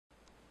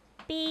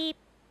Beep,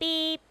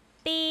 beep,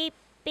 beep,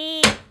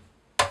 beep.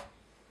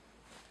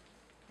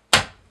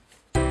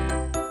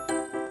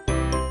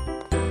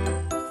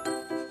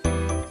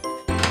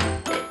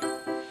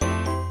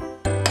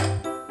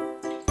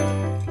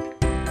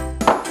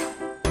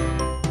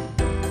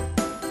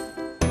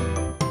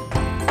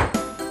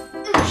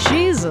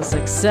 She's a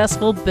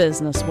successful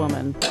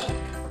businesswoman,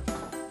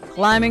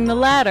 climbing the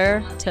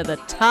ladder to the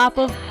top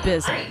of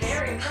business. I'm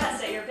very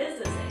impressed at your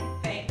business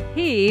name.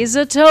 He's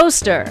a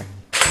toaster.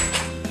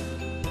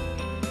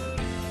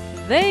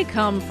 They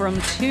come from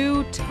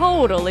two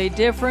totally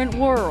different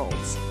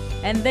worlds,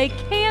 and they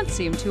can't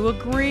seem to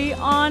agree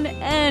on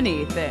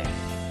anything.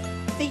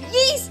 The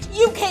yeast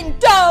you can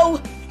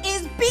do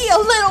is be a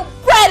little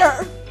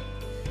better.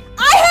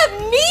 I have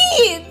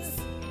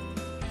needs.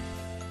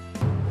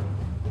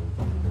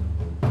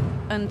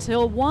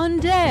 Until one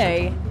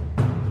day,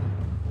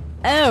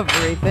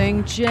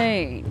 everything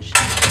changed.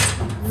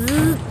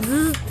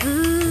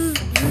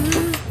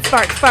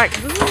 Spark, spark.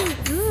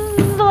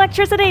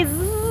 Electricity.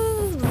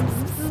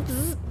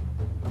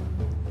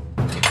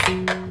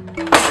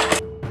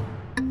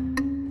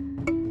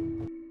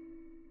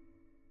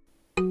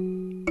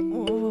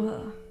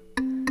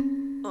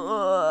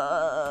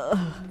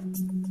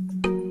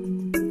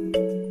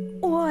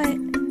 What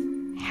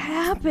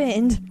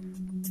happened?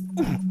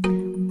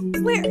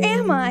 Where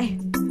am I?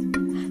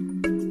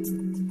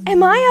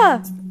 Am I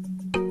a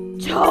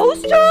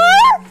toaster?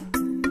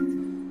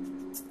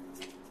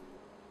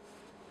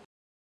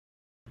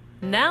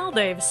 Now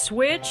they've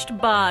switched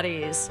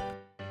bodies.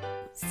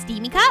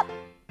 Steamy cup?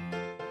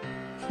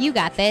 You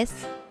got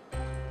this.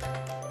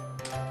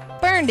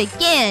 Burned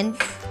again?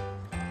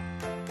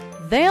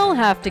 They'll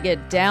have to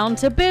get down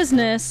to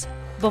business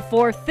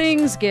before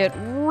things get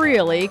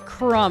really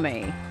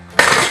crummy.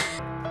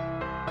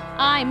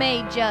 I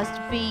may just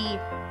be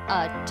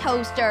a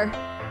toaster,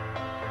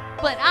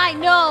 but I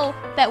know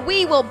that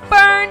we will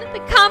burn the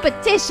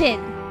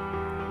competition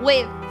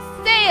with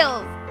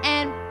sales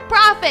and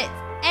profits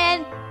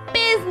and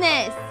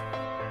business.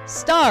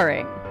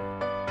 Starring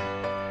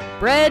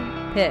Brad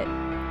Pitt,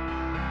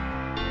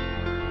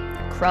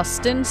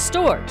 Crust and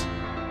Stewart,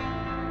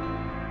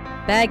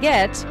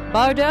 Baguette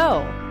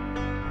Bardot,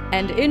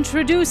 and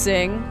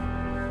introducing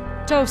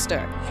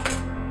Toaster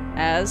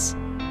as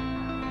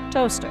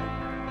Toaster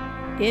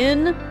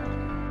in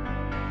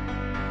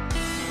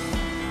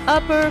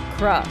Upper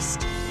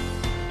Crust.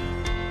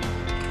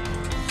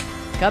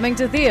 Coming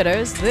to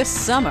theaters this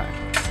summer.